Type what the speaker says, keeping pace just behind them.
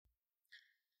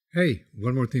Hey,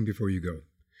 one more thing before you go.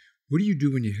 What do you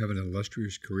do when you have an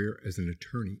illustrious career as an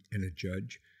attorney and a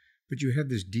judge, but you have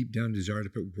this deep down desire to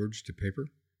put words to paper?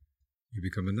 You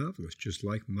become a novelist, just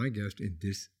like my guest in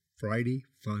this Friday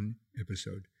Fun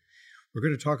episode. We're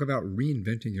going to talk about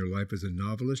reinventing your life as a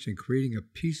novelist and creating a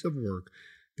piece of work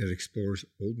that explores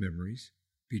old memories,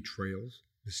 betrayals,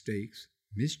 mistakes,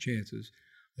 mischances,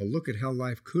 a look at how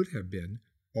life could have been,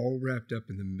 all wrapped up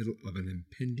in the middle of an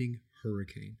impending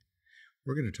hurricane.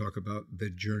 We're going to talk about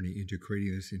the journey into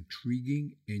creating this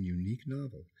intriguing and unique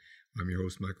novel. I'm your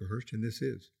host, Michael Hurst, and this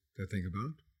is The Thing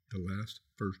About the Last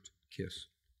First Kiss.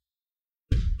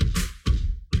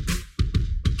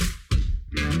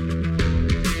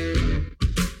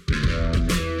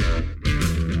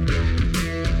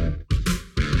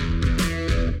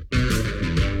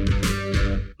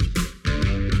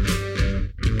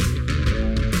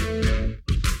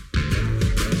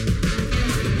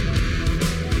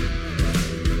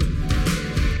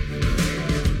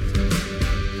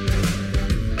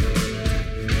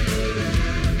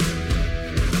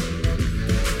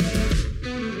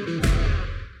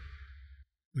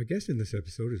 My guest in this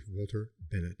episode is Walter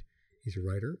Bennett. He's a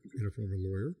writer and a former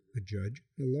lawyer, a judge,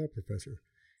 and a law professor.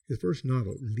 His first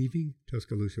novel, Leaving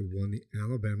Tuscaloosa, won the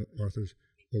Alabama Authors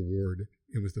Award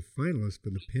and was the finalist for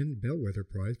the Penn Bellwether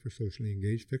Prize for Socially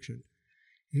Engaged Fiction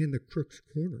and the Crooks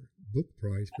Corner Book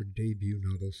Prize for debut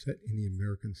novels set in the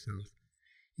American South.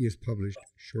 He has published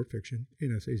short fiction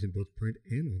and essays in both print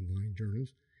and online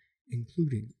journals,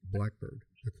 including Blackbird,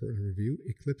 The Cortland Review,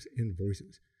 Eclipse, and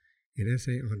Voices. An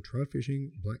essay on trout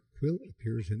fishing, Black Quill,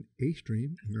 appears in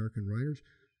A-Stream, American Writers,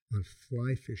 on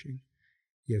fly fishing.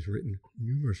 He has written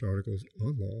numerous articles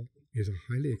on law. He has a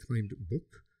highly acclaimed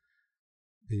book,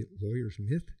 The Lawyer's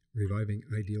Myth, Reviving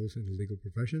Ideals in the Legal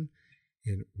Profession.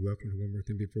 And welcome to One More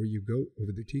Thing Before You Go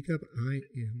Over the Teacup. I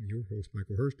am your host,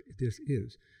 Michael Hurst. This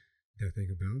is That Thing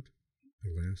About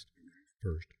the Last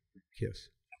First Kiss.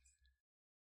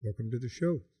 Welcome to the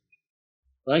show.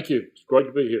 Thank you. It's great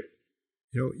to be here.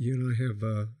 You know, you and I have,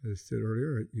 as I said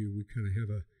earlier, we kind of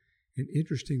have an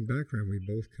interesting background. We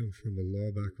both come from a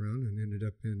law background and ended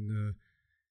up in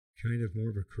kind of more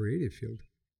of a creative field.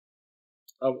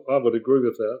 I would agree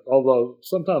with that, although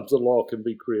sometimes the law can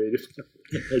be creative.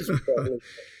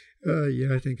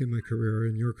 Yeah, I think in my career,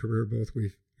 in your career, both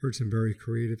we've heard some very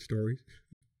creative stories.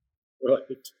 Right.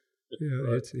 Yeah,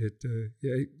 right.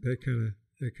 That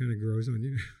kind of grows on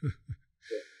you.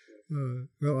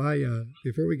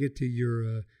 Before we get to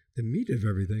your the meat of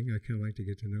everything, I kind of like to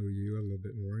get to know you a little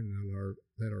bit more, and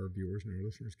let our viewers and our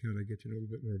listeners kind of get to know a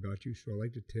little bit more about you. So I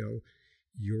like to tell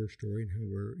your story and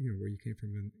where you came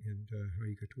from and how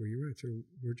you got to where you're at. So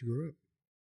where'd you grow up?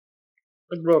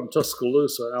 I grew up in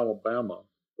Tuscaloosa, Alabama,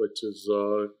 which is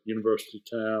a university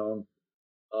town,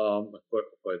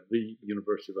 where the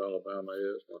University of Alabama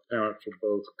is. My parents were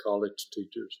both college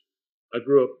teachers. I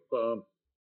grew up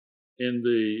in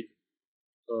the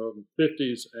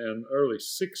 50s and early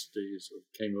 60s,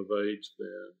 came of age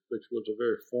then, which was a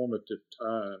very formative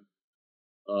time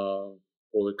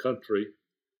for the country,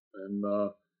 and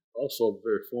also a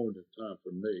very formative time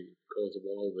for me because of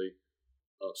all the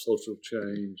social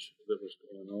change that was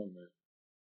going on there.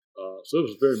 So it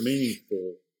was a very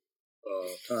meaningful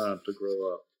time to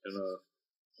grow up in a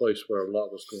place where a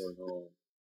lot was going on.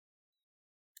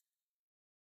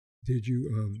 Did you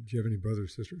have any brothers or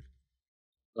sisters?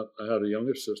 I had a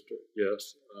younger sister,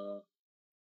 yes,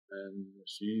 and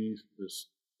she is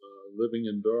living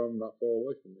in Durham, not far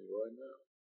away from me right now.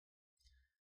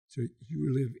 So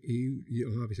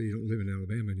you obviously you don't live in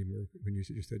Alabama anymore. When you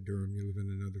said Durham, you live in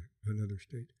another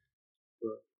state.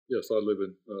 Yes, I live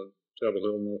in Chapel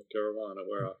Hill, North Carolina,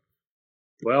 where I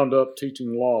wound up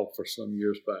teaching law for some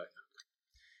years back.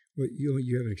 Well,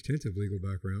 you have an extensive legal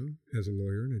background as a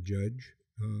lawyer and a judge.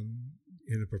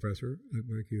 And a professor,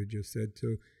 like you had just said.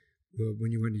 So,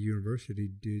 when you went to university,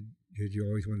 did you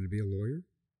always want to be a lawyer?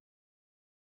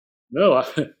 No,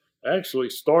 I actually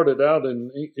started out in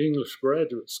English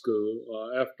graduate school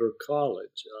after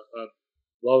college. I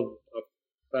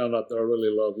found out that I really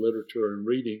loved literature and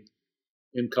reading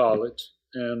in college,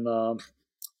 and I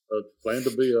planned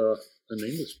to be an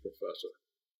English professor.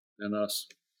 And I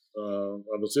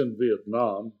was in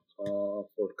Vietnam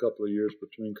for a couple of years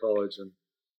between college and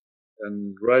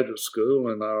graduate school,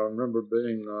 and I remember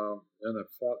being in a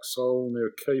foxhole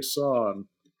near Quai Son,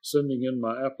 sending in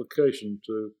my application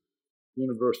to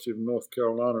University of North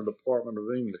Carolina Department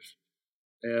of English,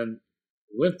 and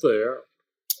went there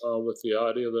with the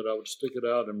idea that I would stick it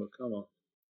out and become a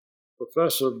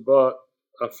professor, but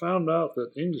I found out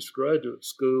that English graduate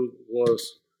school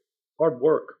was hard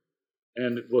work,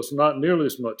 and it was not nearly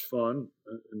as much fun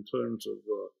in terms of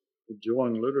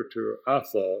enjoying literature, I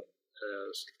thought,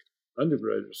 as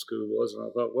undergraduate school was. And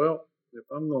I thought, well, if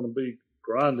I'm going to be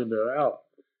grinding it out,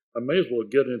 I may as well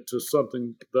get into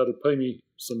something that'll pay me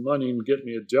some money and get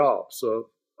me a job.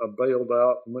 So I bailed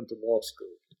out and went to law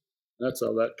school. That's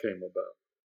how that came about.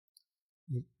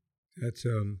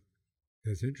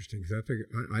 That's interesting, because I figure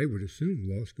I would assume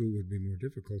law school would be more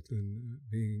difficult than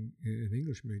being an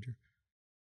English major.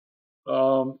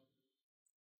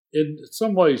 In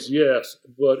some ways, yes,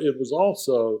 but it was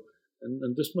also,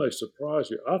 and this may surprise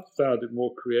you, I found it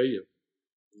more creative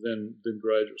than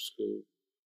graduate school,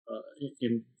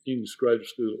 in English graduate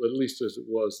school, at least as it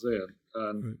was then.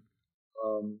 And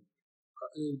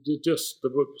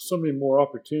there were so many more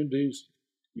opportunities.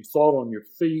 You thought on your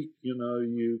feet,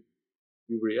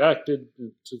 you reacted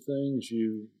to things,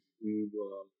 you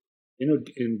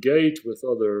engaged with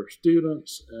other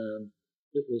students, and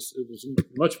it was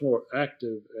much more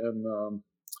active and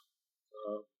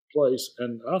place.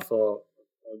 And I thought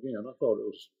it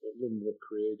was a little more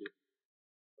creative.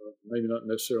 Maybe not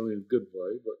necessarily in a good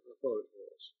way, but I thought it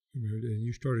was. And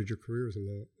you started your career as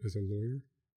a lawyer?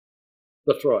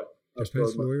 That's right.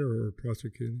 Defense lawyer or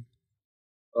prosecuting?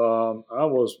 I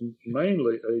was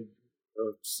mainly a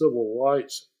civil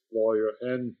rights lawyer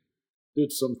and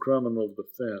did some criminal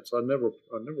defense. I never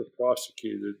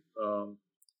prosecuted.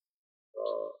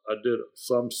 I did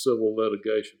some civil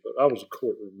litigation, but I was a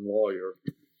courtroom lawyer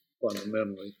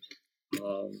fundamentally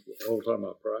the whole time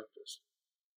I practiced.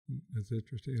 That's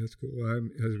interesting. That's cool.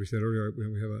 As we said earlier,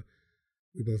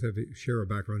 we both share a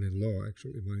background in law.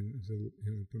 Actually, mine is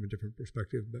from a different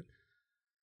perspective. But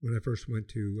when I first went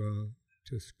to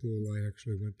school, I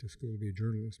actually went to school to be a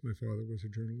journalist. My father was a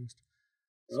journalist.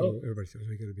 So everybody says,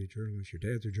 "Oh, you got to be a journalist. Your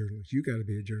dad's a journalist. You got to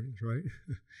be a journalist, right?"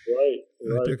 Right.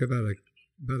 I took about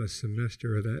a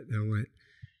semester of that, and I went,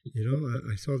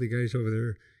 I saw the guys over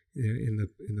there in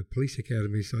the police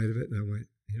academy side of it, and I went,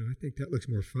 I think that looks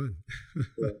more fun.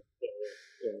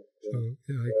 So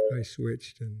I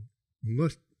switched, and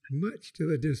much to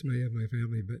the dismay of my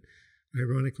family, but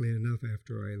ironically enough,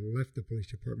 after I left the police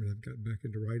department, I've gotten back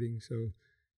into writing. So,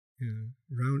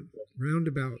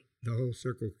 roundabout, the whole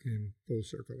circle came full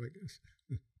circle, I guess.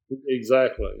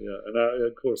 Exactly, yeah. And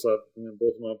of course,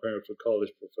 both of my parents were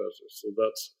college professors, so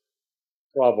that's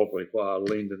probably why I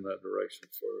leaned in that direction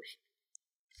first.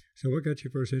 So what got you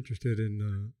first interested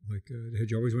in, had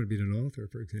you always wanted to be an author,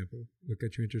 for example? What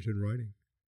got you interested in writing?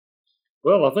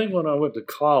 Well, I think when I went to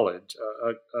college,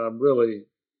 I really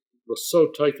was so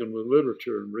taken with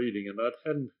literature and reading, and I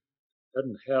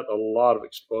hadn't had a lot of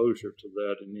exposure to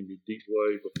that in any deep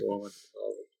way before I went to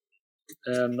college.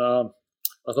 And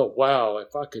I thought, wow,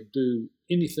 if I could do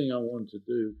anything I wanted to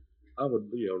do, I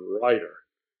would be a writer.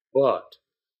 But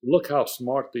look how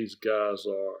smart these guys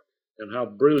are and how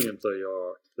brilliant they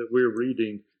are that we're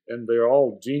reading, and they're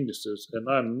all geniuses, and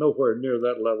I'm nowhere near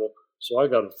that level, so I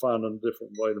got to find a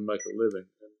different way to make a living.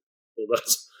 And so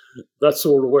that's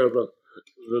sort of where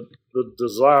the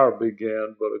desire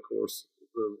began, but of course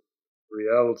the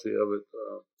reality of it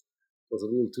was a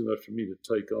little too much for me to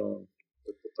take on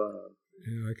at the time.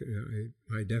 Yeah,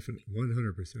 I definitely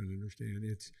 100% understand.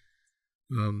 It's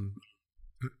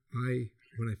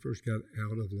when I first got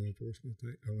out of law enforcement,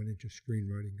 I went into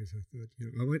screenwriting because I thought,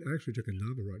 I actually took a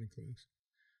novel writing class.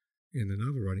 In the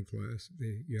novel writing class,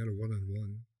 you had a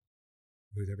one-on-one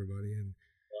with everybody and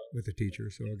with the teacher.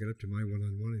 So I'll get up to my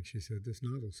one-on-one, and she said, "This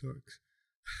novel sucks."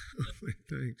 I'm like,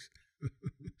 "Thanks,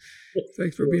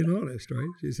 thanks for being honest."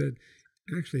 Right? She said,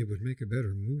 "Actually, it would make a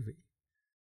better movie."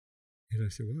 And I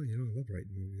said, "Well, I love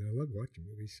writing movies. I love watching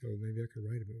movies, so maybe I could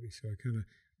write a movie." So I kind of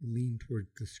leaned toward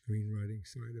the screenwriting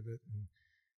side of it,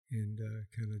 and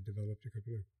kind of developed a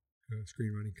couple of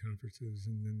screenwriting conferences,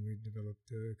 and then we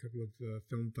developed a couple of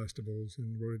film festivals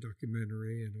and wrote a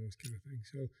documentary and all this kind of thing.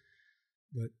 So,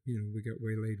 but we got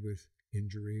waylaid with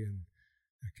injury, and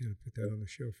I kind of put that on the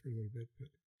shelf for a little bit. But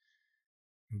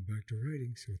I'm back to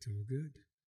writing, so it's all good.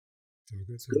 It's all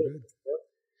good. So good.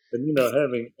 And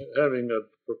having a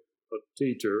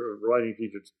teacher, a writing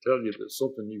teacher, to tell you that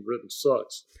something you've written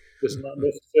sucks, it's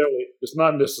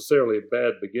not necessarily a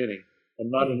bad beginning, and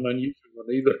not an unusual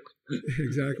one either.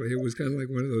 Exactly. It was kind of like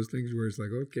one of those things where it's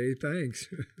like, okay, thanks.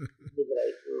 Right.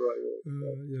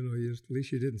 At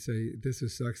least you didn't say, "This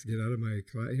sucks. Get out of my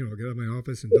class. Get out of my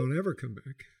office and don't ever come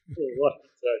back."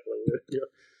 Exactly.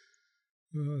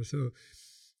 Yeah. So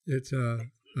it's.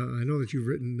 I know that you've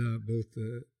written both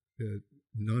the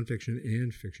nonfiction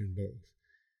and fiction, both.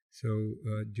 So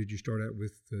did you start out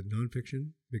with the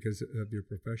nonfiction because of your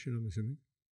profession, I'm assuming?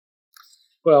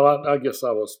 Well, I guess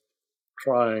I was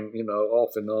trying,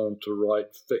 off and on to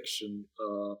write fiction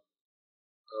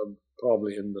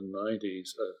probably in the 90s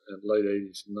and late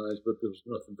 80s and 90s, but there was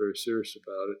nothing very serious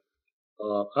about it.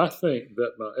 I think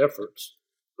that my efforts,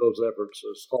 those efforts,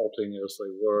 as halting as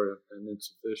they were and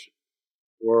insufficient,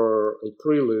 were a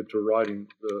prelude to writing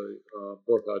the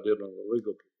book I did on the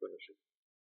legal profession,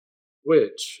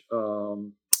 which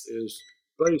is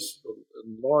based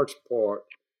in large part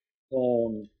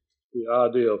on the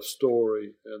idea of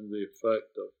story and the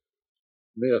effect of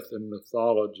myth and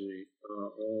mythology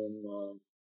on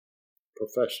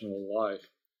professional life.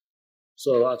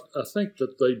 So I think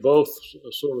that they both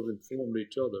sort of informed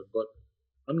each other, but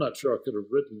I'm not sure I could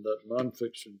have written that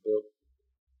nonfiction book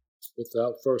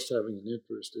without first having an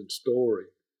interest in story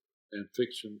and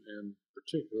fiction, and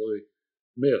particularly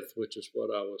myth, which is what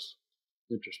I was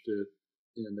interested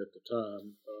in at the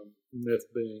time. Myth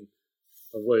being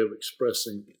a way of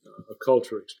expressing a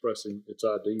culture, expressing its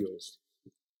ideals.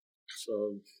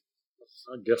 So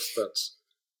I guess that's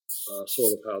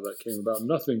sort of how that came about.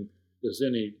 Nothing is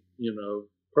any,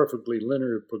 perfectly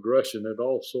linear progression. It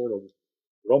all sort of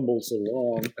rumbles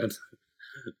along and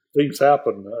things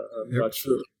happen. I'm not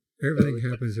sure. Everything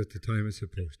happens at the time it's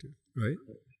supposed to, right?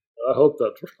 I hope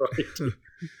that's right.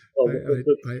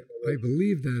 I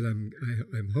believe that.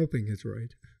 I'm hoping it's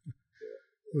right.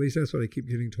 At least that's what I keep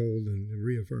getting told and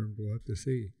reaffirmed. We'll have to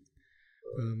see.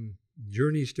 The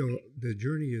journey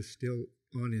is still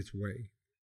on its way,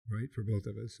 right, for both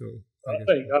of us. So I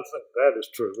think that is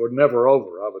true. We're never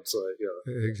over, I would say.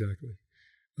 Yeah. Exactly.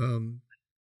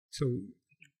 So,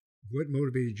 what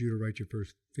motivated you to write your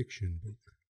first fiction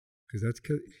book? Because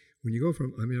when you go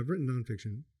from. I mean, I've written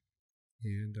nonfiction,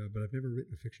 but I've never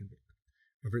written a fiction book.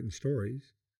 I've written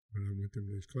stories when I went through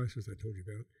those classes I told you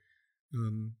about.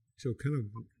 So, kind of,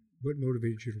 what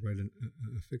motivated you to write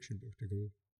a fiction book to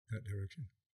go that direction?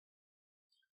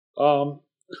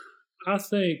 I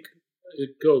think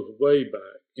it goes way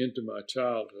back into my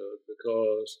childhood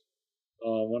because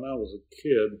when I was a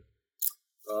kid,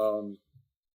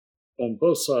 on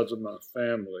both sides of my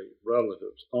family,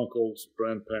 relatives, uncles,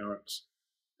 grandparents,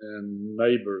 and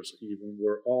neighbors even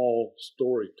were all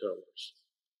storytellers.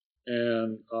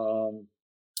 And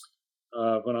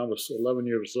when I was 11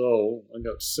 years old, I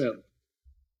got sent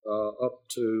up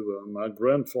to my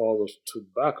grandfather's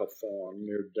tobacco farm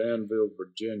near Danville,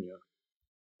 Virginia,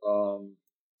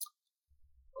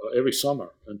 every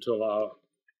summer until I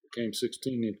became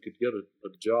 16 and could get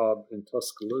a job in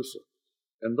Tuscaloosa.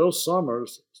 And those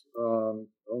summers, on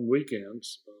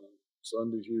weekends,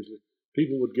 Sundays usually,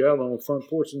 people would gather on the front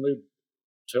porch and they'd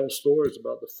tell stories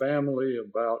about the family,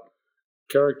 about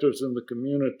characters in the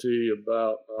community,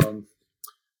 about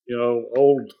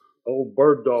old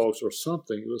bird dogs or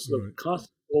something. It was a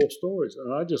constant flow of stories,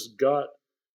 and I just got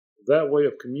that way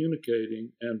of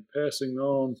communicating and passing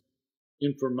on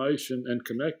information and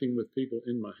connecting with people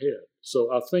in my head.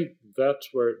 So I think that's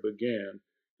where it began,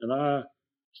 and I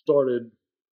started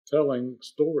telling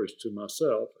stories to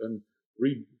myself and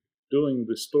redoing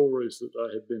the stories that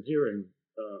I had been hearing,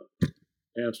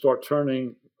 and start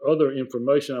turning other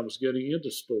information I was getting into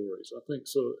stories. I think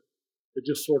so. It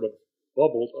just sort of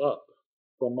bubbled up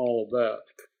from all of that.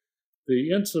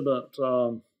 The incident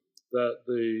that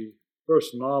the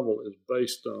first novel is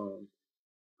based on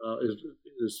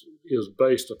is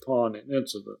based upon an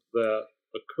incident that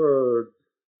occurred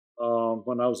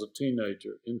when I was a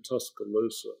teenager in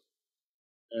Tuscaloosa.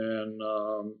 And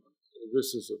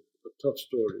this is a tough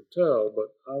story to tell,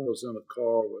 but I was in a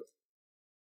car with,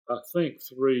 I think,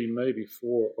 3, maybe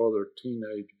 4 other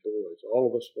teenage boys, all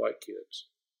of us white kids,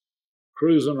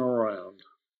 cruising around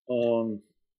on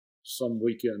some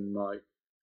weekend night.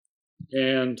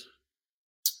 And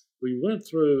we went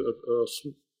through a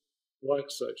black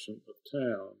section of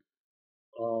town,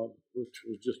 which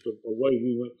was just a way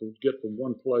we went to get from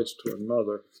one place to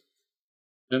another.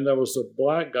 And there was a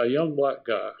young black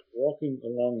guy, walking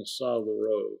along the side of the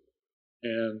road.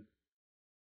 And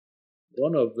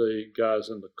one of the guys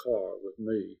in the car with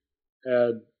me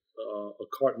had a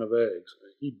carton of eggs.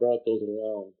 He brought those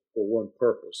along for one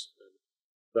purpose, and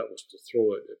that was to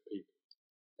throw it at people.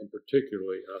 And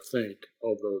particularly, I think,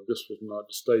 although this was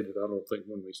not stated, I don't think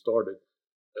when we started,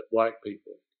 at black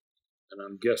people. And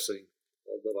I'm guessing,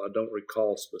 although I don't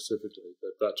recall specifically,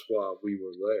 that that's why we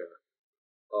were there.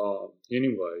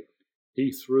 Anyway,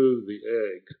 he threw the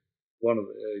egg, one of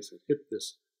the eggs, and hit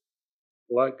this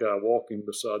black guy walking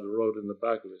beside the road in the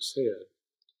back of his head.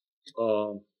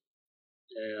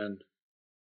 And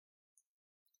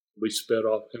we sped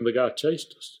off, and the guy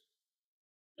chased us.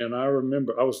 And I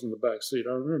remember, I was in the back seat,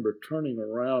 I remember turning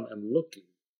around and looking.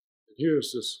 And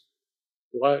here's this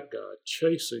black guy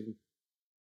chasing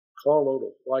a carload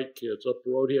of white kids up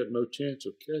the road. He had no chance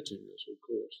of catching this, of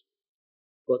course.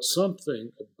 But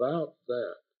something about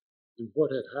that and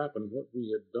what had happened, what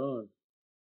we had done,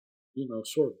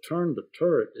 sort of turned the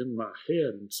turret in my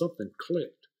head and something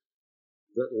clicked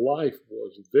that life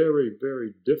was very,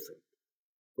 very different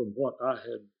from what I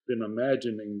had been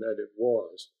imagining that it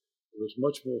was. It was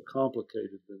much more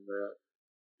complicated than that,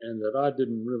 and that I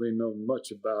didn't really know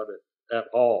much about it at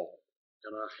all.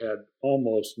 And I had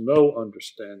almost no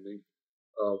understanding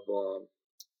of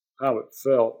how it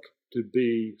felt to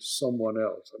be someone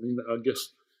else. I mean, I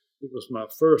guess it was my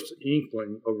first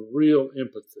inkling of real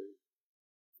empathy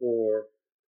for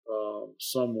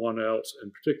someone else,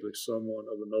 and particularly someone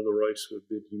of another race who had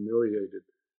been humiliated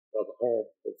by the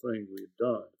horrible thing we had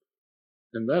done.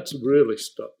 And that's really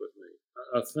stuck with me.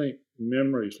 I think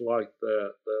memories like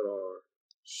that are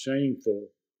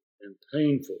shameful and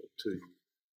painful to you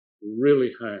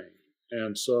really hang.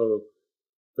 And so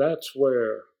that's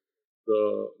where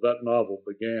that novel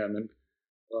began. And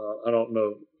I don't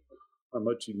know how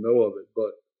much you know of it,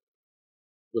 but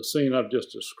the scene I've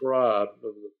just described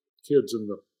of the kids in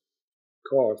the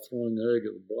car throwing the egg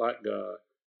at the black guy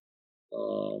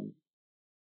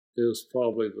is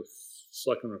probably the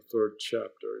second or third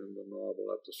chapter in the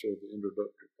novel after sort of the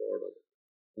introductory part of it.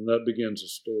 And that begins a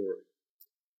story.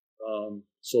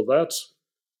 So that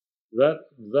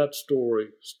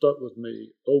story stuck with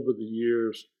me over the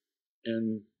years,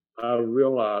 and I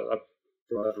realized, I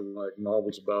tried to write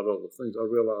novels about other things, I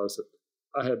realized that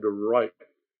I had to write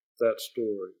that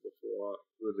story before I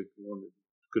really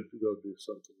could go do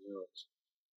something else.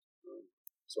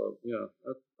 So yeah,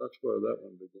 that's where that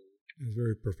one began. It's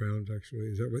very profound, actually.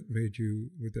 Is that what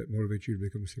motivate you to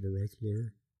become a civil rights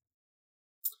lawyer?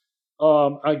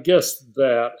 I guess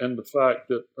that, and the fact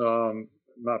that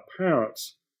my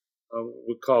parents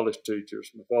were college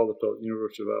teachers. My father taught at the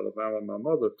University of Alabama. My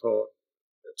mother taught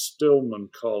at Stillman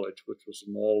College, which was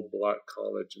an all-black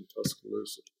college in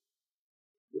Tuscaloosa.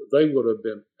 They would have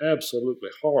been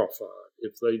absolutely horrified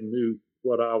if they knew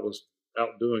what I was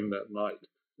out doing that night.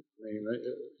 I mean,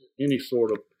 any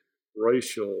sort of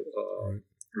racial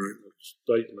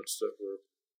statements that were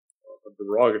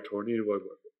derogatory in any way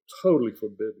were totally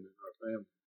forbidden in our family.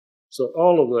 So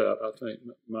all of that, I think,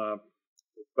 my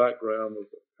background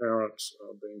with the parents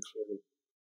being sort of,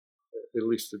 at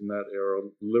least in that era,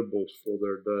 liberals for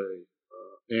their day,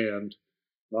 and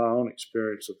my own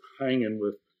experience of hanging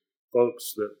with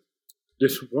folks that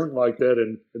just weren't like that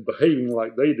and behaving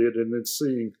like they did, and then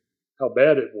seeing how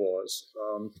bad it was.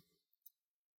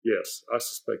 Yes, I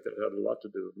suspect that had a lot to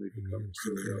do with me becoming a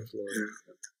civil rights lawyer.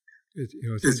 It's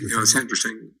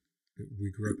interesting.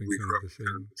 We grew up in kind of the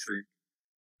same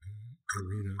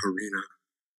arena.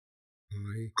 I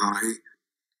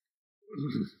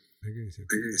think I said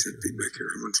feedback here.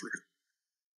 One second.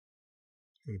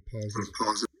 I'm going to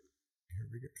pause it. Here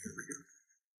we go.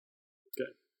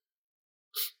 Okay.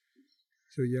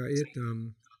 So yeah,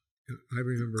 I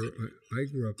remember I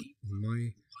grew up. I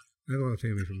had a lot of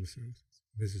family from the South,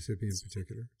 Mississippi in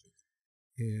particular,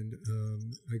 and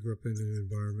I grew up in an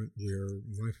environment where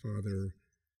my father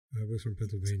was from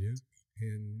Pennsylvania,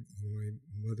 and my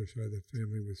mother's side of the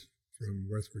family was from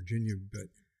West Virginia, but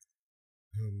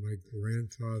my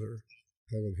grandfather,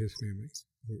 all of his family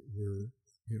were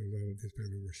a lot of his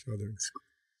family were Southern,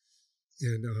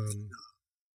 and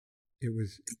it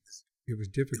was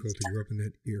difficult to grow up in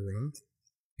that era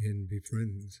and be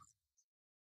friends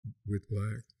with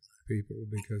black people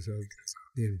because of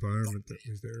the environment that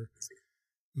was there.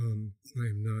 I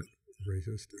am not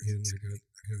racist, and I got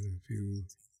in a few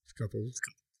scuffles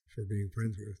for being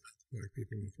friends with black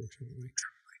people, unfortunately,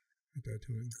 at that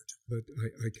time. But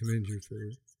I commend you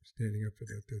for standing up for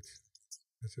that.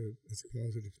 That's a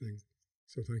positive thing.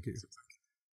 So thank you.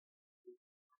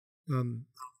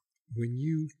 When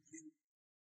you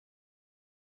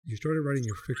started writing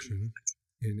your fiction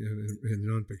and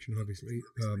nonfiction, obviously,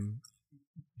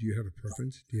 do you have a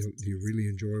preference? Do you really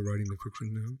enjoy writing the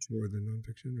fiction now more than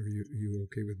nonfiction, or are you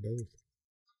okay with both?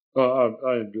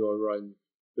 I enjoy writing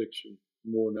fiction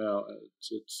more now.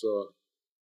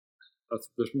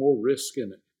 There's more risk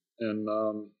in it, and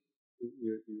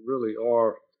you really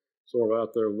are sort of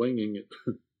out there winging it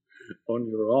on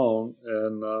your own,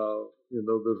 and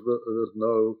there's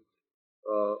no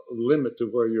limit to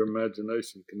where your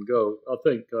imagination can go. I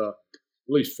think, at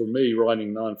least for me,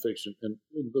 writing nonfiction, and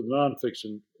the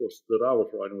nonfiction, of course, that I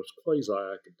was writing was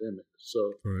quasi-academic,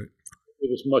 so it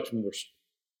was much more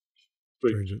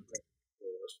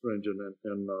stringent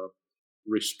and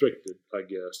restricted, I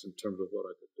guess, in terms of what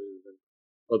I could do than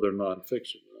other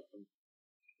nonfiction. I've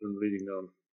been reading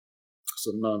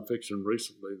some nonfiction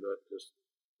recently that is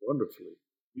wonderfully,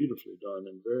 beautifully done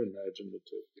and very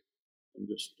imaginative and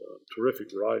just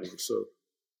terrific writing. So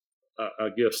I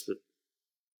guess that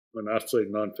when I say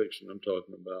nonfiction, I'm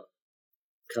talking about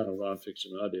kind of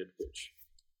nonfiction I did, which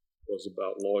was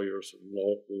about lawyers and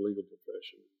the legal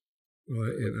profession. Well,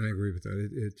 and I agree with that.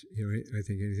 I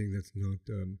think anything that's not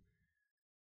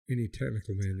any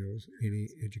technical manuals, any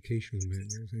educational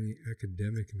manuals, any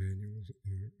academic manuals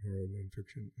are all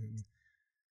nonfiction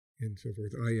and so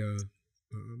forth.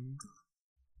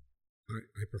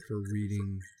 I prefer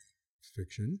reading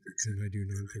fiction and I do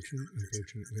nonfiction.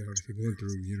 Unfortunately, obviously going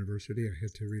through university, I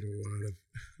had to read a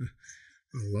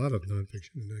lot of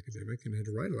nonfiction and academic, and I had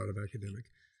to write a lot of academic.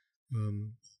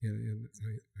 And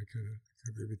I kind of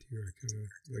agree with you. I kind of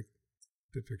like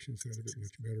the fiction side of it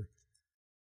much better.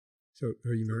 So,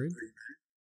 are you married?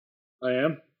 I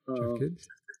am. Do you have kids?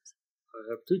 I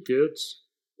have 2 kids.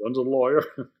 One's a lawyer,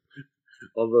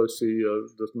 although she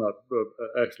does not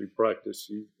actually practice.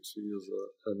 She is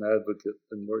an advocate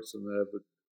and works in the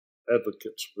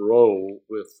advocate's role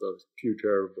with Pew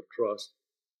Charitable Trust.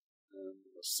 And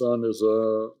the son is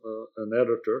an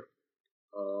editor,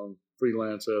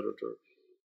 freelance editor.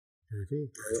 Very cool.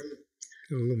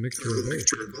 Got a little mixture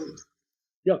of both.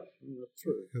 Yeah, that's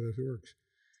true. How that works.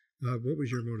 What was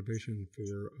your motivation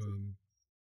for,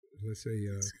 let's say,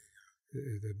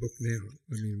 the book now?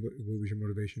 I mean, what was your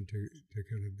motivation to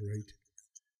kind of write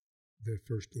the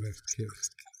first last kiss?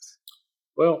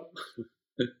 Well,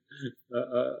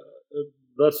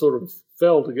 that sort of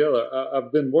fell together.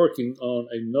 I've been working on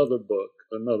another book,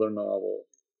 another novel.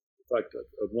 In fact,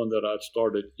 one that I'd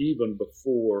started even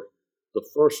before the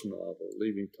first novel,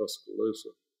 Leaving Tuscaloosa.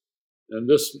 And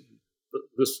this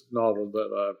novel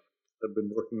that I've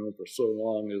been working on for so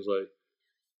long is a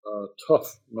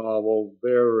tough novel,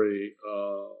 very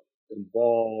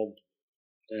involved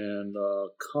and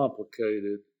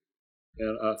complicated.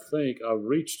 And I think I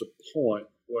reached a point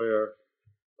where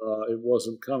it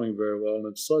wasn't coming very well. And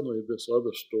then suddenly this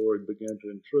other story began to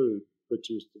intrude, which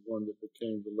is the one that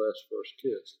became The Last First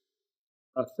Kiss.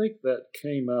 I think that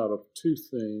came out of 2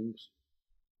 things.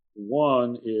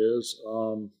 One is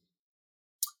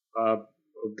I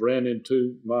ran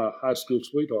into my high school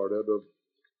sweetheart at a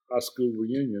high school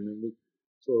reunion, and we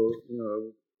sort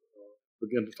of,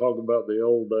 began to talk about the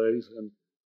old days, and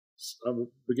I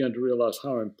began to realize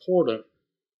how important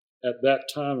at that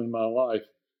time in my life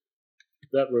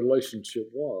that relationship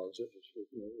was. It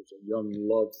was a young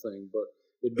love thing, but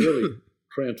it really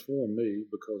transformed me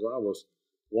because I was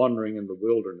wandering in the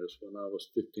wilderness when I was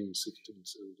 15, 16,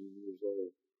 17 years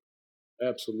old,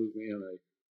 absolutely in a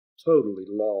totally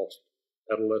lost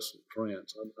adolescent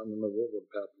trance. I don't know what would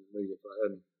have happened to me if I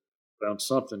hadn't found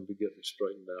something to get me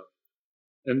straightened out.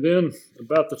 And then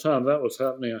about the time that was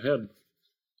happening, I had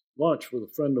lunch with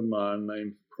a friend of mine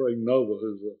named Craig Nova,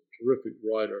 who's a terrific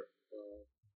writer,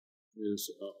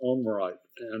 is on Right.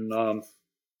 And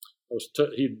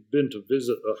he'd been to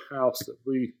visit a house that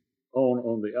we own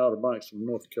on the Outer Banks of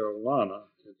North Carolina,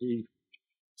 and he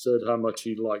said how much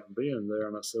he liked being there.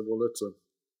 And I said, well, it's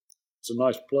a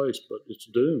nice place, but it's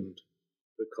doomed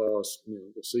because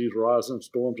the sea's rising,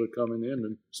 storms are coming in,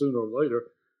 and sooner or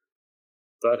later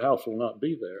that house will not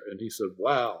be there. And he said,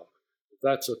 wow,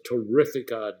 that's a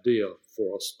terrific idea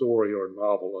for a story or a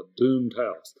novel, a doomed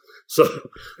house. So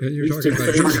you're talking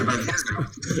about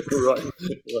right.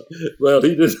 Well,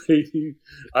 he did.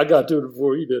 I got to it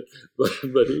before he did,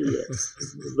 but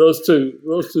those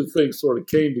two things sort of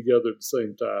came together at the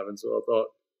same time, and so I thought,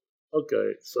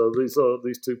 okay, so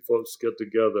these 2 folks get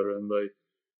together and they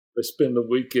spend the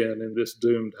weekend in this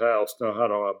doomed house. Now, how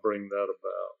do I bring that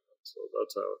about? So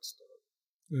that's how it started.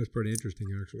 That's pretty interesting,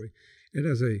 actually. And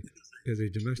as a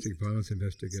domestic violence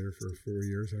investigator for 4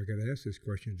 years, I got to ask this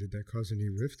question: did that cause any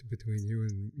rift between you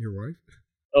and your wife?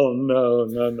 Oh no,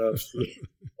 not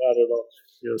at all.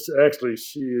 Yes, actually,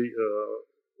 she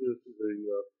is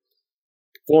the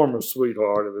former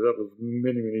sweetheart. I mean, that was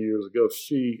many years ago.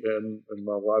 She and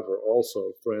my wife are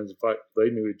also friends. In fact, they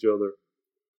knew each other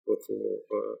before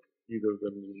either of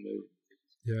them knew me.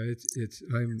 Yeah,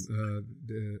 I'm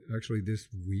actually this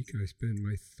week I spend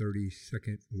my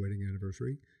 32nd wedding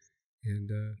anniversary, and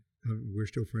we're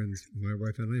still friends. My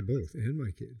wife and I both, and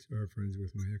my kids are friends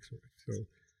with my ex-wife. So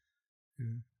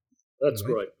that's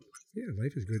great. Yeah,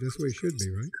 life is good. That's the way it should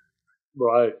be, right?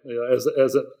 Right. Yeah,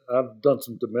 I've done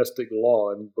some domestic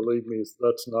law, and believe me,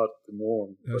 that's not the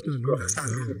norm. That's not normal.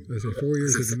 No. As a 4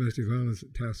 years of domestic violence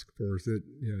task force,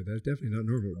 that's definitely not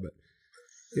normal, but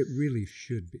it really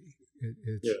should be.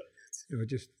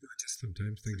 Just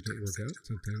sometimes things don't work out.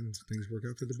 Sometimes things work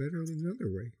out for the better in another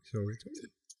way. So it's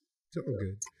all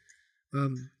good.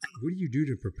 What do you do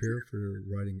to prepare for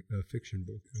writing a fiction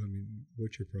book? I mean,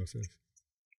 what's your process?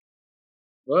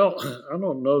 Well, I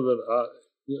don't know that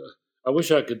I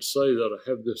wish I could say that I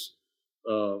have this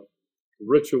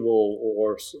ritual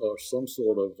or some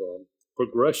sort of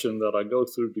progression that I go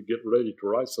through to get ready to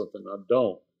write something. I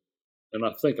don't. And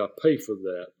I think I pay for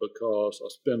that because I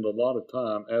spend a lot of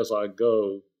time as I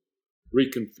go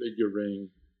reconfiguring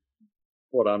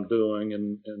what I'm doing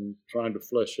and trying to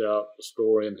flesh out the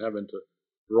story and having to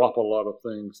drop a lot of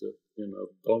things that,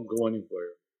 don't go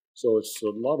anywhere. So it's a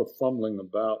lot of fumbling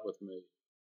about with me.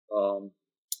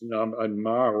 I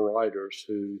admire writers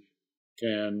who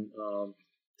can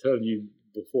tell you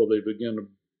before they begin a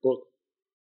book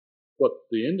what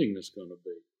the ending is going to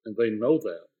be. And they know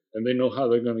that. And they know how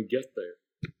they're going to get there.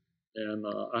 And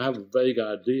I have a vague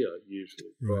idea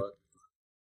usually, but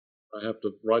I have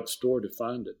to write the story to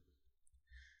find it.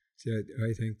 See,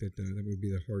 I think that that would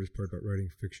be the hardest part about writing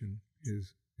fiction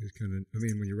is kind of,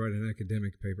 when you write an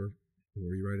academic paper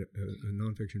or you write a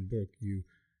nonfiction book, you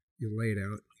lay it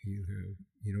out, you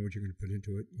know what you're going to put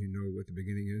into it, you know what the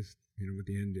beginning is, you know what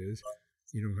the end is,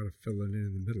 you know how to fill it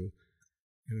in the middle.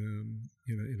 And,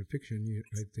 in a fiction,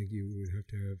 I think you would have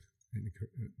to have,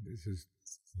 this is,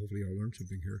 hopefully I'll learn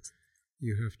something here,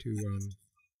 you have to,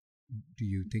 do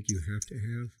you think you have to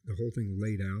have the whole thing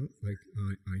laid out? Like,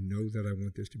 I know that I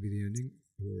want this to be the ending,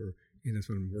 and that's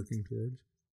what I'm working towards?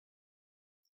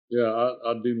 Yeah,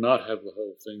 I do not have the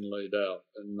whole thing laid out.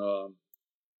 And,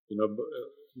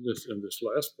 in this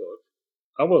last book,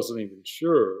 I wasn't even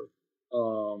sure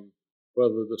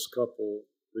whether these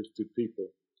two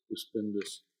people who spend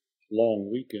this long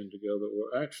weekend together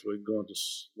were actually going to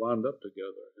wind up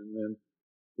together. And then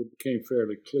it became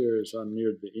fairly clear as I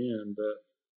neared the end that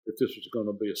if this was going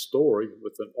to be a story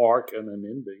with an arc and an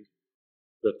ending,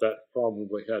 that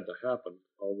probably had to happen.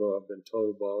 Although I've been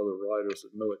told by other writers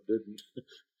that no, it didn't.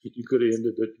 You could have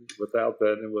ended it without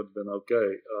that and it would have been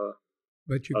okay.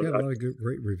 But you've got a lot of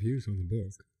great reviews on the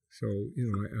book. So,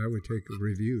 I would take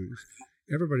reviews.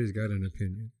 Everybody's got an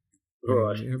opinion.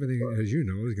 Right. Everything, as you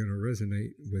know, is going to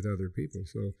resonate with other people.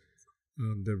 So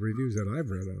the reviews that I've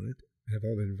read on it have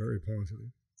all been very positive.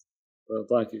 Well,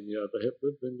 thank you. Yeah, they have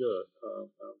been good.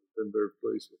 I've been very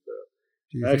pleased with that.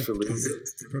 Do you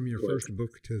think from your first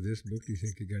book to this book, do you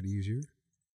think it got easier?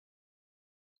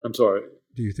 I'm sorry?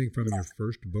 Do you think from your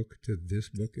first book to this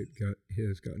book it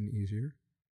has gotten easier?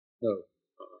 No,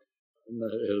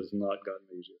 it has not gotten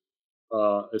easier.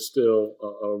 It's still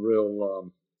a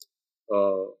real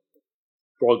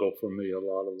struggle for me a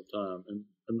lot of the time,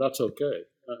 and that's okay.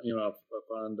 I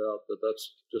find out that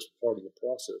that's just part of the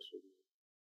process.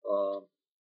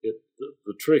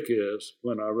 The trick is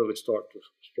when I really start to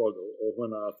struggle, or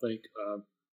when I think I've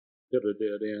hit a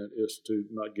dead end, is to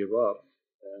not give up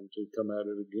and to come at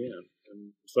it again.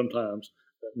 And sometimes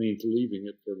that means leaving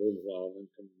it for a little while and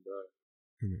coming back.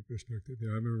 From my perspective, yeah,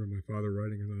 I remember my father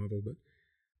writing a novel, but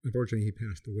unfortunately he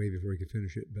passed away before he could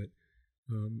finish it. But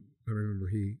I remember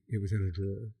it was in a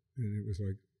drawer, and it was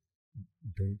like,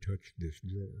 don't touch this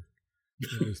drawer.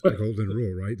 It's the golden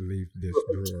rule, right? Leave this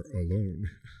drawer alone.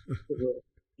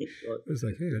 It's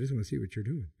like, hey, I just want to see what you're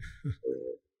doing.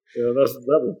 Yeah,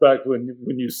 that was back when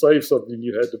you saved something,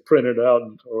 you had to print it out,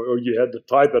 or you had to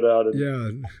type it out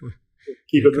and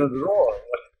keep it in the drawer.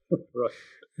 Right.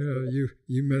 Yeah,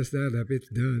 you messed that up. It's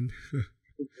done.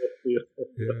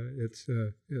 Yeah, it's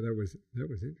that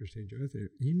was interesting, Jonathan.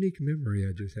 Unique memory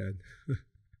I just had.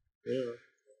 Yeah.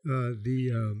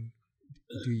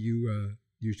 Do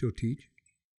you still teach?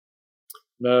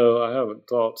 No, I haven't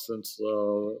taught since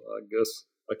I guess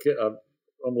I've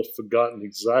almost forgotten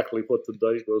exactly what the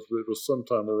date was, but it was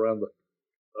sometime around the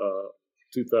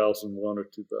 2001 or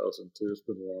 2002. It's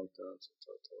been a long time since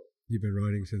I taught. You've been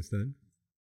writing since then?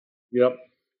 Yep,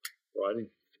 writing.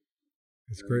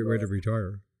 It's a great way to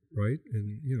retire, right?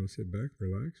 And sit back,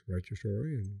 relax, write your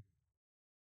story, and.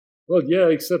 Well, yeah,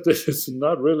 except that it's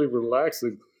not really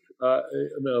relaxing.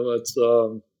 It's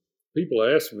people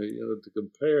ask me to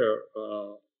compare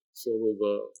sort of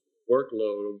the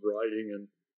workload of writing and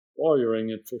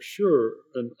lawyering, and for sure,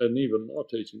 and even law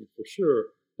teaching, for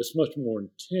sure, it's much more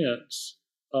intense.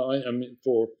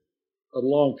 For a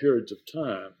long periods of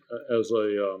time as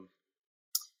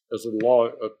a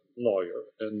lawyer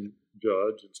and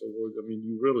judge and so forth.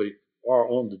 You really are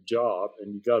on the job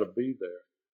and you got to be there.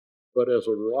 But as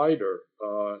a writer,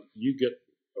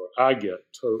 I get,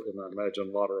 and I imagine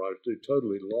a lot of writers do,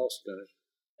 totally lost in it,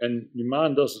 and your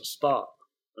mind doesn't stop.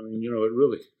 It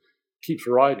really keeps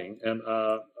writing, and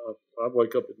I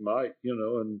wake up at night,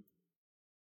 and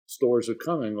stories are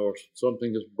coming, or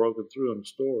something has broken through in the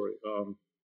story.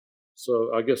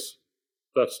 So I guess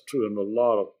that's true in a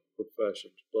lot of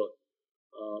professions, but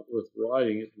with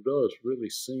writing, it does really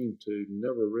seem to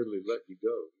never really let you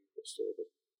go, sort of.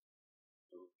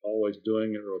 always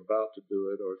doing it or about to do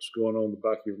it, or it's going on in the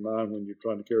back of your mind when you're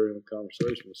trying to carry on a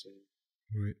conversation with someone.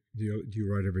 Right. Do you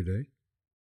write every day?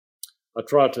 I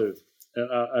try to,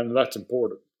 and that's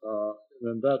important.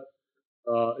 And that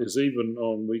is even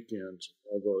on weekends,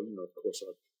 although, of course,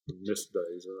 I miss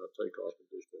days and I take off and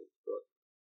do things. But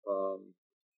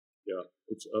yeah,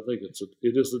 I think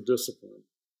it is a discipline,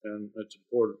 and it's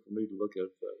important for me to look at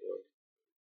it that way.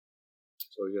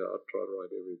 So yeah, I try to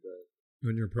write every day.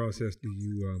 In your process, do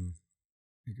you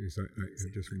because I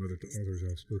just from other authors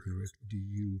I've spoken with, do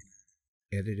you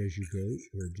edit as you go,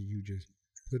 or do you just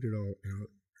put it all out,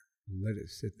 let it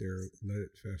sit there, let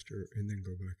it fester, and then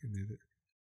go back and edit?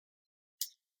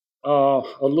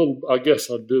 A little, I guess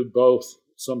I do both.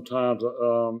 Sometimes,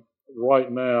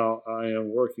 right now, I am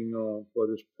working on what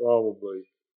is probably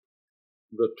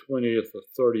the 20th or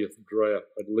 30th draft,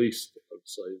 at least I'd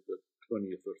say the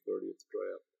 20th or 30th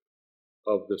draft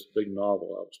of this big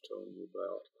novel I was telling you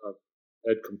about. I've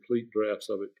had complete drafts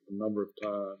of it a number of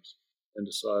times and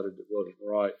decided it wasn't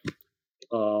right.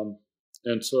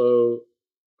 And so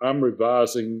I'm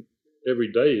revising.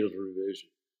 Every day is a revision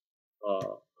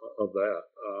of that.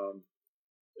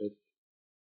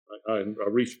 I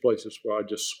reach places where I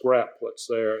just scrap what's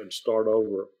there and start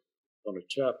over on a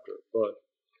chapter, but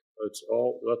that's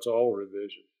all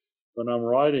revision. When I'm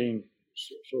writing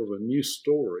sort of a new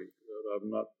story that I've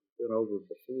not been over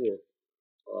before,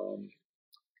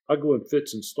 I go in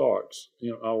fits and starts.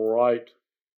 I'll write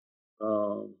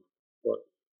what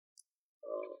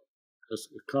has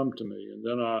come to me, and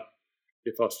then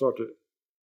if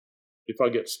I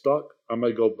get stuck, I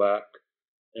may go back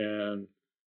and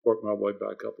work my way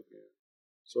back up again.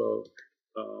 So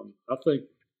I think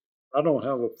I don't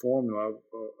have a formula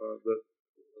that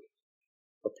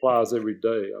applies every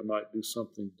day. I might do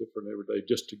something different every day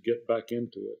just to get back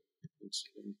into it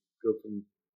and go from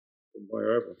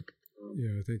wherever.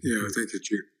 I think that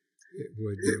it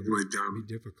would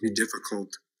be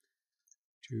difficult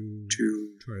to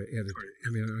try to edit. I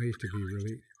mean, I used to be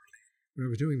really, when I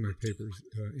was doing my papers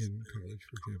in college,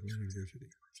 for example, in university,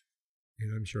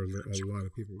 and I'm sure a lot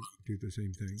of people do the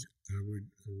same thing, I would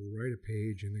write a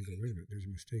page and then go, wait a minute, there's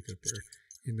a mistake up there.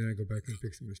 And then I go back and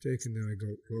fix the mistake, and then I go,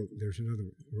 well, there's another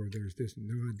one, or there's this.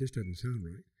 No, this doesn't sound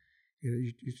right. And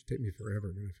it used to take me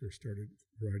forever when I first started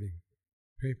writing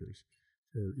papers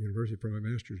for university, for my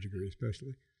master's degree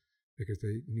especially, because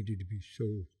they needed to be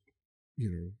so,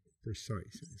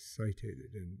 precise and cited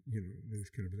and, this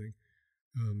kind of thing.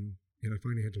 And I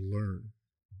finally had to learn,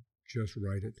 just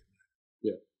write it.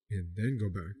 Yeah. And then go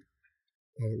back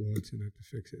all at once and have to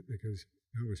fix it, because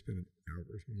I was spending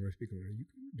hours. My wife would be going, are you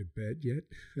going to bed yet?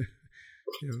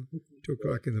 2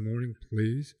 o'clock in the morning,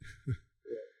 please.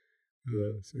 I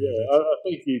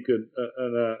think you could,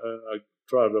 and I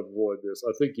try to avoid this.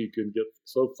 I think you can get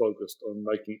so focused on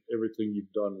making everything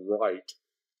you've done right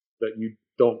that you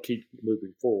don't keep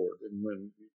moving forward. And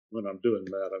when I'm doing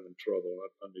that, I'm in trouble.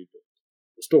 The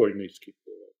story needs to keep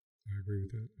going. I agree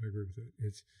with that.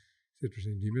 It's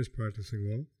interesting. Do you miss practicing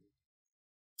law?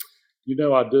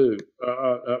 I do.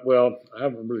 Well, I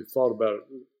haven't really thought about it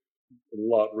a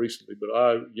lot recently, but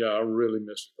I really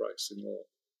miss practicing law.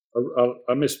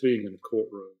 I miss being in a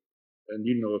courtroom, and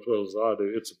as well as I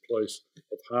do, it's a place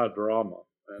of high drama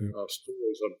and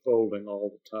stories unfolding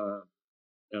all the time.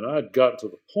 And I'd got to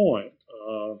the point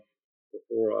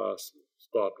before I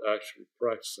stopped actually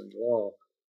practicing law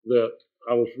that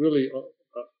I was really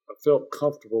I felt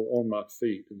comfortable on my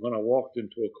feet, and when I walked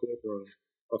into a courtroom,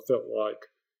 I felt like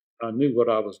I knew what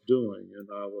I was doing, and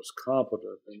I was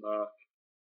competent, and I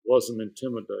wasn't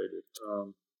intimidated.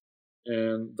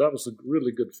 And that was a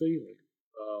really good feeling.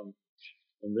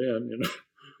 And then,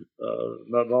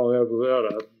 not long after that,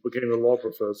 I became a law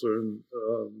professor, and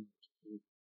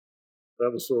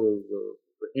that was sort of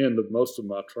the end of most of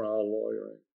my trial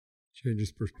lawyering.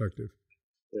 Changes perspective.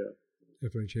 Yeah.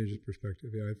 Definitely changes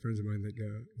perspective. Yeah, I have friends of mine that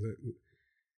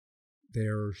they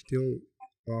were still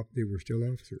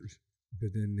officers,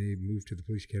 but then they moved to the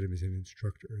police academy as an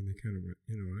instructor, and they kind of went,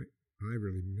 I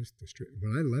really missed the street.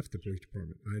 When I left the police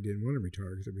department, I didn't want to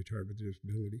retire because I retired with a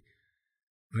disability.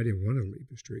 I didn't want to leave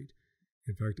the street.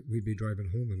 In fact, we'd be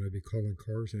driving home, and I'd be calling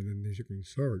cars in, and they'd be going,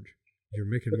 Sarge, you're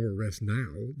making more arrests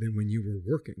now than when you were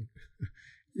working.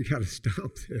 You got to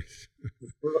stop this.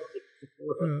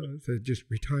 So just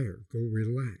retire, go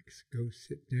relax, go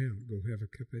sit down, go have a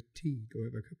cup of tea, go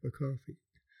have a cup of coffee.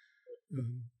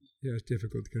 It's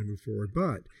difficult to kind of move forward,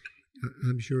 but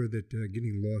I'm sure that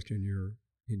getting lost in your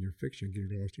fiction,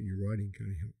 getting lost in your writing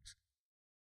kind of helps.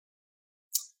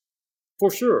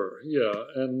 For sure, yeah.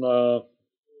 And I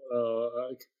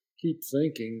keep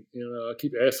thinking, I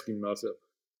keep asking myself,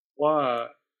 why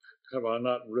have I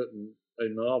not written a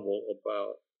novel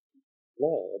about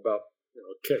law, about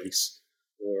a case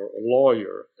or a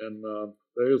lawyer? And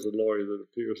there is a lawyer that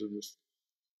appears in this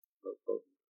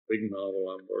big novel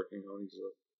I'm working on. He's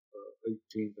a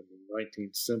 18th and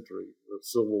 19th century, the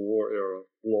Civil War era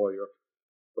lawyer.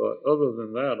 But other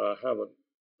than that, I haven't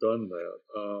done that.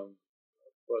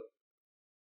 But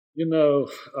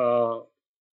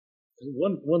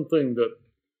one thing that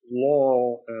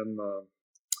law and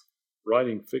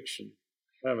writing fiction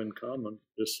have in common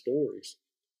is stories,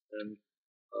 and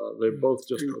they're both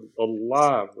just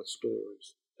alive with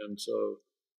stories. And so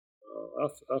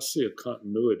I see a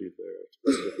continuity there. It's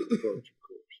a very different approach, of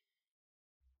course.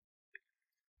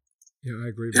 Yeah, I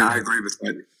agree. I agree with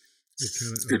that.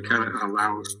 It kind of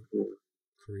allows for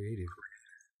creative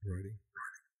writing.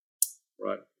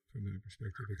 Right. From that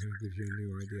perspective, it kind of gives you a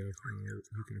new idea of how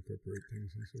you can incorporate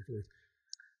things and so forth.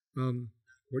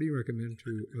 What do you recommend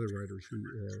to other writers who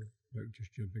are like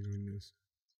just jumping on this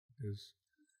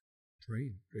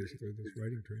train, basically, this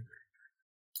writing train?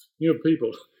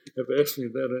 People have asked me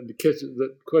that, and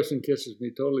that question catches me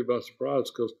totally by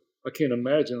surprise, because I can't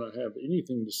imagine I have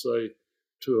anything to say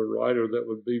to a writer that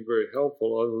would be very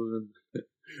helpful, other than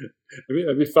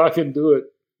if I can do it,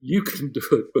 you can do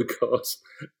it, because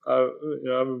I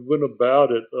went about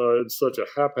it in such a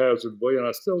haphazard way, and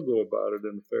I still go about it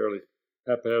in a fairly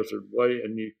haphazard way.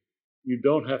 And you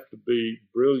don't have to be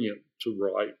brilliant to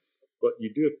write, but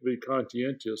you do have to be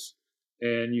conscientious,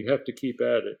 and you have to keep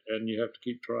at it, and you have to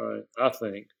keep trying, I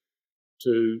think,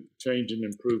 to change and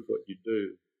improve what you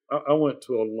do. I went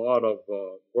to a lot of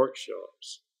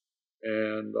workshops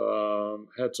and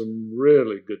had some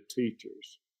really good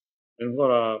teachers. And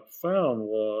what I found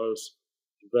was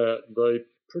that they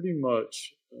pretty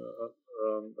much,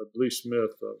 Lee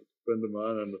Smith, a friend of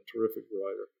mine and a terrific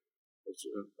writer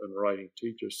and writing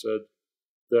teacher, said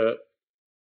that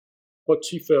what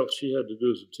she felt she had to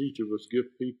do as a teacher was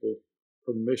give people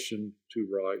permission to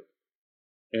write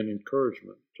and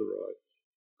encouragement to write.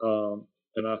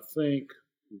 And I think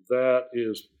that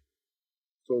is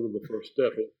sort of the first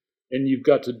step. And you've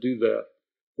got to do that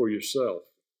for yourself,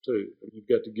 too. You've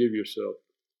got to give yourself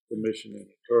permission and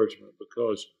encouragement,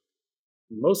 because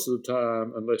most of the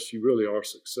time, unless you really are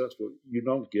successful, you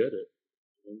don't get it.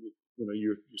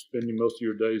 You're spending most of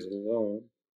your days alone,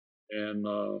 and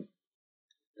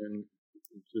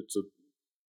it's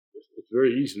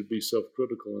very easy to be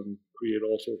self-critical and create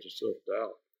all sorts of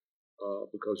self-doubt,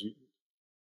 because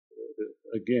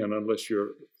again, unless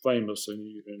you're famous and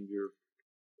you're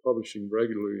publishing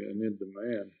regularly and in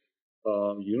demand,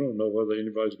 you don't know whether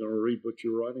anybody's going to read what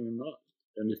you're writing or not.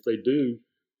 And if they do,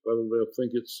 whether they'll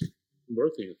think it's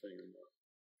worth anything or not.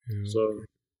 Yeah. So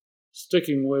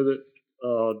sticking with it,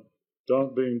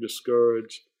 don't being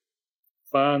discouraged,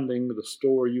 finding the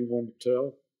story you want to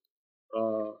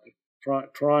tell,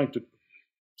 trying to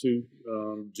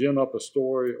gin up a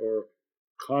story or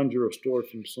conjure a story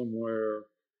from somewhere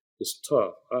is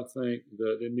tough. I think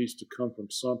that it needs to come from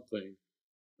something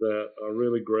that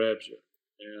really grabs you.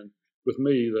 And with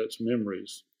me, that's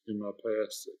memories in my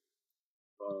past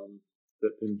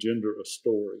that engender a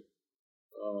story.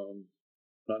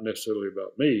 Not necessarily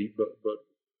about me, but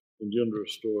engender a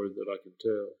story that I can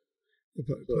tell.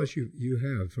 Well, plus, you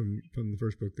have from the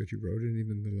first book that you wrote, and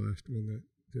even the last one, that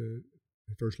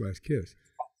the first last kiss,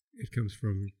 it comes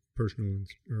from personal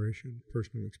inspiration,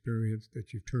 personal experience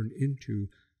that you've turned into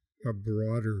a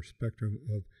broader spectrum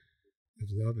of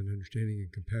love and understanding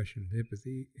and compassion and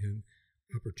empathy and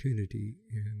opportunity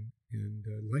and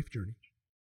life journey.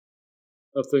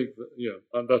 I think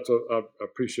I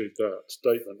appreciate that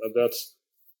statement. And that's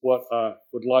what I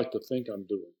would like to think I'm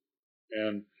doing,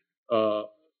 and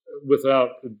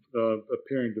without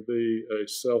appearing to be a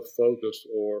self-focused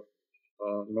or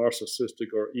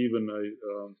narcissistic or even a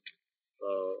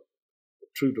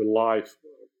true-to-life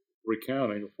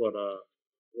recounting of what I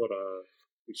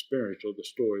experienced or the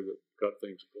story that got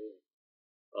things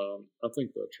going. I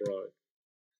think that's right.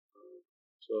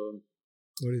 So,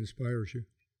 what inspires you?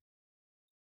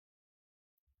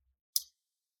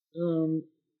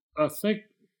 I think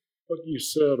what you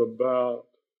said about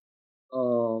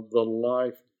the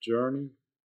life journey.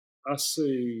 I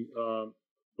see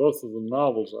both of the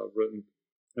novels I've written,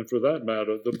 and for that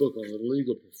matter, the book on the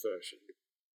legal profession,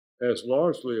 as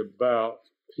largely about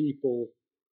people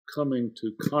coming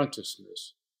to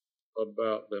consciousness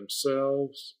about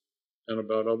themselves and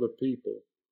about other people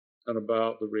and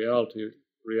about the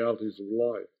realities of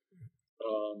life.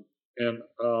 And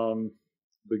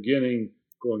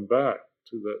going back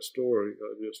to that story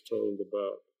I just told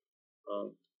about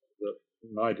that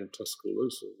night in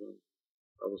Tuscaloosa when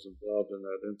I was involved in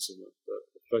that incident that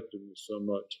affected me so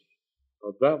much.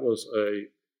 that was a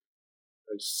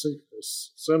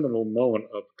seminal moment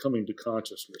of coming to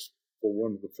consciousness for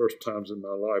one of the first times in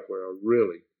my life where I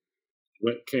really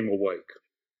came awake.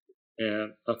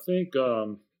 And I think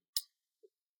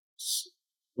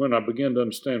when I began to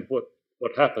understand what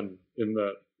happened on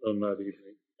that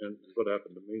evening and what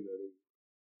happened to me that evening,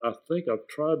 I think I've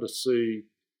tried to see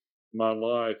my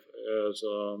life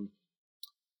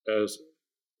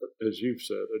as you've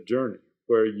said, a journey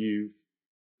where you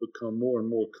become more and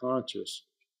more conscious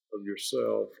of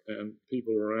yourself and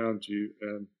people around you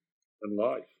and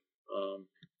life.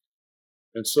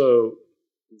 And so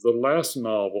the last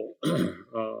novel,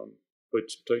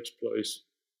 which takes place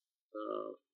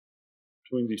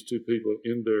between these two people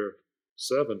in their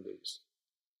 70s,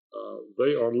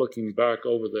 they are looking back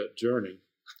over that journey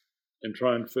and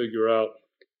trying to figure out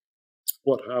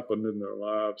what happened in their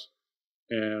lives.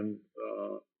 And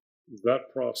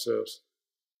that process,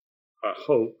 I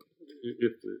hope,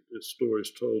 if the story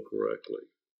is told correctly,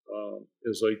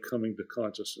 is a coming to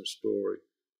consciousness story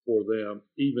for them,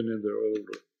 even in their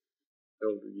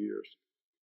elder years.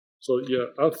 So yeah,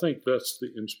 I think that's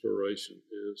the inspiration,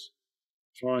 is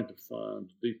trying to find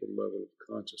a deeper level of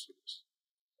consciousness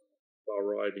by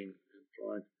writing and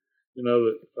trying.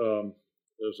 That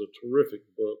there's a terrific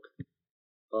book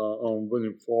on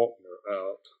William Faulkner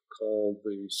out called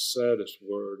The Saddest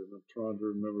Word, and I'm trying to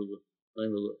remember the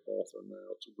name of the author now.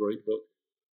 It's a great book.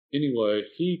 Anyway,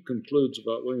 he concludes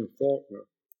about William Faulkner,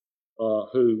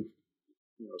 who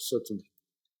said some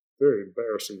very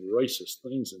embarrassing racist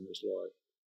things in his life,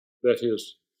 that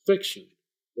his fiction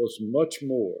was much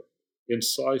more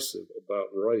incisive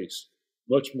about race,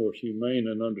 much more humane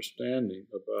and understanding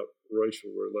about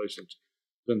racial relations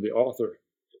than the author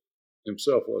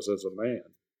himself was as a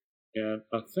man. And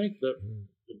I think that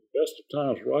the best of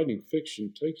times, writing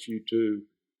fiction takes you to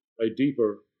a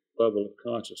deeper level of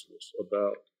consciousness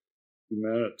about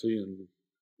humanity and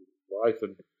life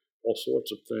and all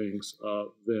sorts of things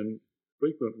than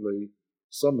frequently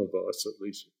some of us, at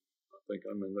least I think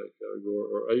I'm in that category,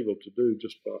 are able to do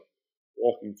just by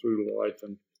walking through life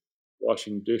and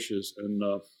washing dishes and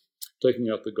taking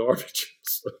out the garbage.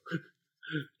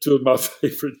 Two of my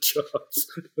favorite jobs.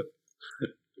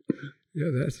 Yeah,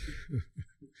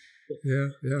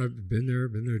 I've been there,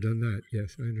 done that.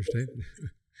 Yes, I understand.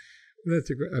 That's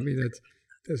profound.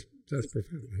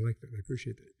 I like that. I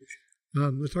appreciate that.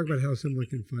 Let's talk about how someone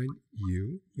can find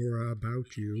you or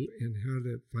about you and how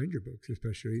to find your books,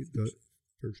 especially the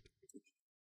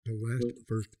last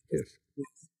first kiss.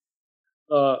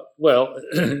 Well,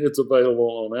 it's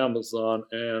available on Amazon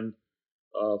and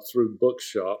through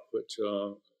Bookshop, which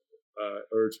I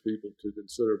urge people to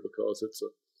consider because it's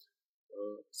a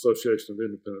Association of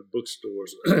Independent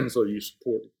Bookstores, so you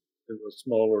support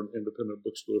smaller independent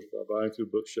bookstores by buying through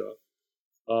Bookshop.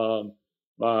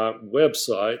 My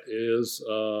website is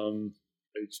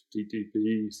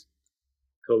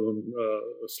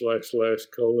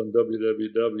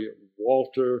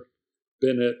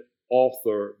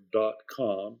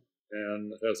https://www.walterbennetauthor.com,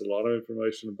 and it has a lot of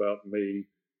information about me.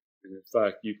 And in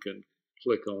fact, you can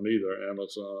click on either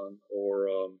Amazon or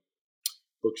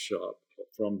Bookshop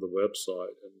from the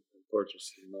website and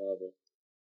purchase the novel.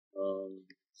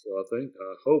 So I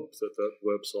hope that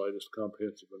website is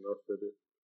comprehensive enough that it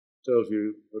tells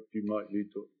you what you might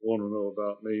need to want to know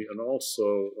about me, and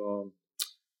also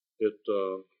it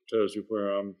tells you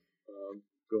where I'm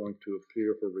going to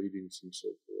appear for readings and so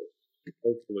forth.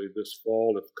 Hopefully this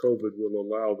fall, if COVID will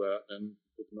allow that, and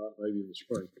if not, maybe in the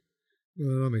spring.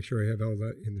 Well, I'll make sure I have all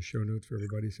that in the show notes for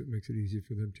everybody, so it makes it easy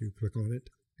for them to click on it.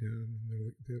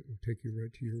 That will take you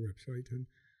right to your website, and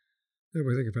that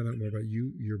way they can find out more about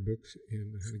you, your books,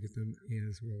 and how to get them,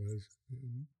 as well as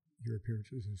your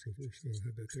appearances and so forth. So I'll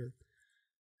have that there.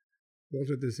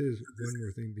 Walter, this is one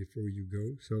more thing before you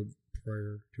go. So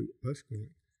prior to us going,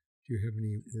 do you have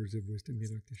any words of wisdom you'd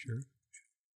like to share?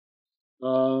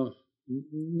 No,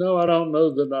 I don't know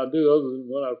that I do, other than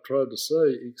what I've tried to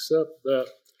say, except that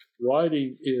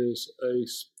writing is a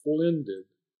splendid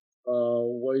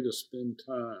way to spend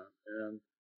time. And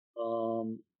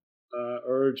I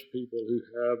urge people who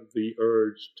have the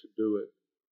urge to do it,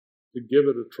 to give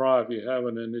it a try if you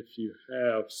haven't, and if you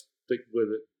have, stick with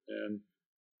it, and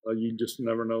you just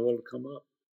never know what will come up.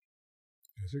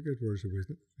 Those are good words of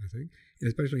wisdom, I think,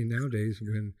 especially nowadays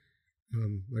when,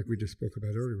 like we just spoke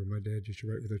about earlier, when my dad used to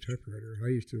write with a typewriter. I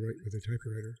used to write with a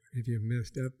typewriter. If you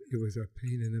messed up, it was a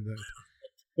pain in the butt.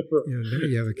 Now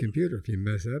you have a computer. If you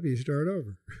mess up, you start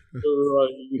over.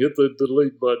 Right, you hit the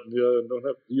delete button. You don't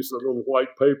have to use that little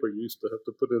white paper you used to have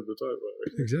to put in the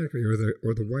typewriter. Exactly, or the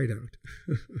whiteout.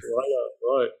 Whiteout,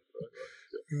 right.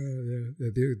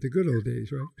 The good old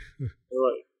days, right?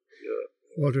 Right. Yeah.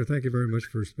 Walter, thank you very much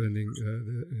for spending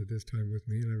this time with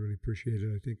me, and I really appreciate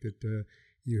it. I think that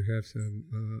you have some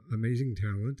amazing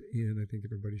talent, and I think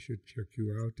everybody should check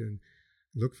you out and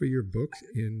look for your books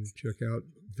and check out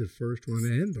the first one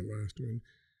and the last one,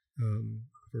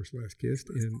 First Last Kissed.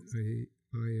 And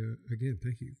I again,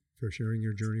 thank you for sharing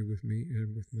your journey with me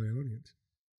and with my audience.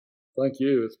 Thank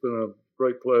you. It's been a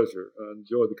great pleasure. I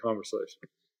enjoyed the conversation.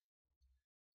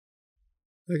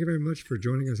 Thank you very much for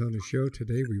joining us on the show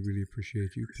today. We really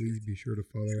appreciate you. Please be sure to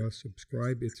follow us,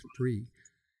 subscribe. It's free.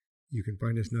 You can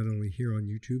find us not only here on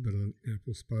YouTube, but on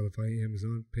Apple, Spotify,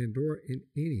 Amazon, Pandora, and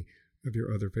any of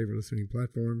your other favorite listening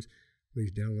platforms.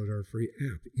 Please download our free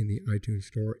app in the iTunes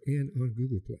Store and on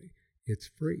Google Play. It's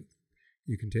free.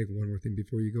 You can take one more thing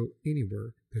before you go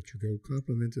anywhere that you go.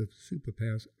 Compliments of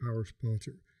SuperPass, our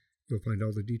sponsor. You'll find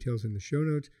all the details in the show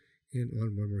notes and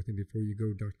on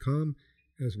onemorethingbeforeyougo.com,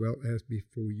 as well as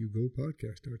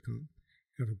beforeyougopodcast.com.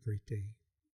 Have a great day.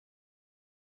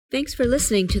 Thanks for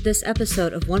listening to this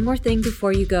episode of One More Thing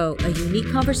Before You Go, a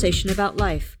unique conversation about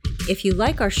life. If you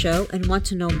like our show and want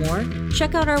to know more,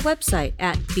 check out our website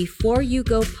at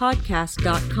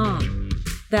beforeyougopodcast.com.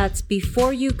 That's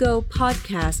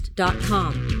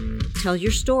beforeyougopodcast.com. Tell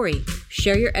your story,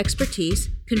 share your expertise,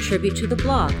 contribute to the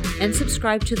blog, and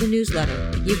subscribe to the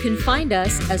newsletter. You can find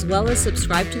us as well as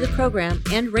subscribe to the program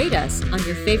and rate us on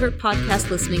your favorite podcast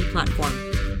listening platform.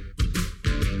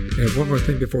 And one more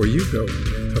thing before you go.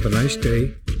 Have a nice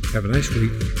day, have a nice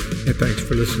week, and thanks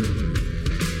for listening.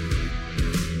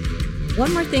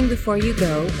 One More Thing Before You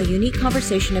Go, a unique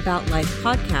conversation about life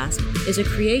podcast, is a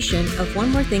creation of One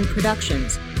More Thing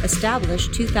Productions,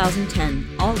 established 2010,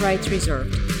 all rights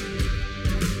reserved.